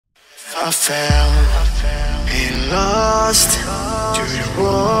I fell and lost to the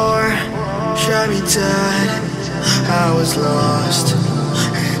war, shot me dead. I was lost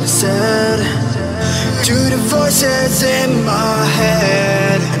and I said to the voices in my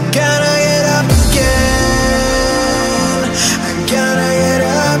head, I'm gonna get up again. I'm gonna get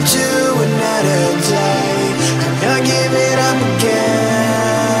up to another day. I'm not giving up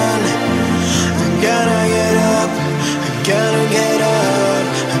again. I'm gonna get up. I'm gonna get up.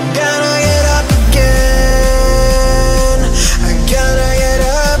 I'm gonna get up again. I'm gonna get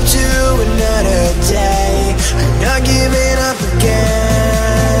up to another day. I'm not giving up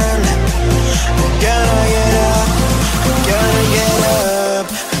again. I'm gonna get up. I'm gonna get up.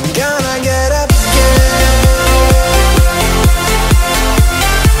 I'm gonna get up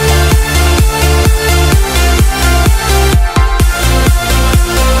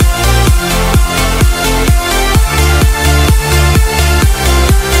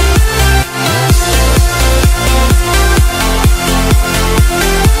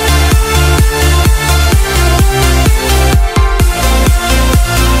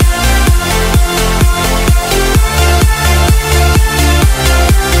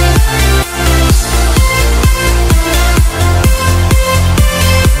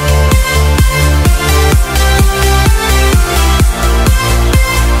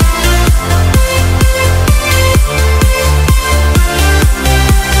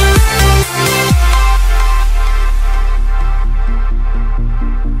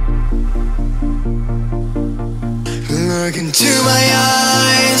Look into my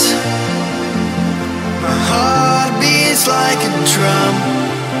eyes. My heart beats like a drum.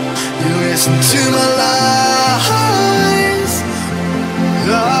 You listen to my life.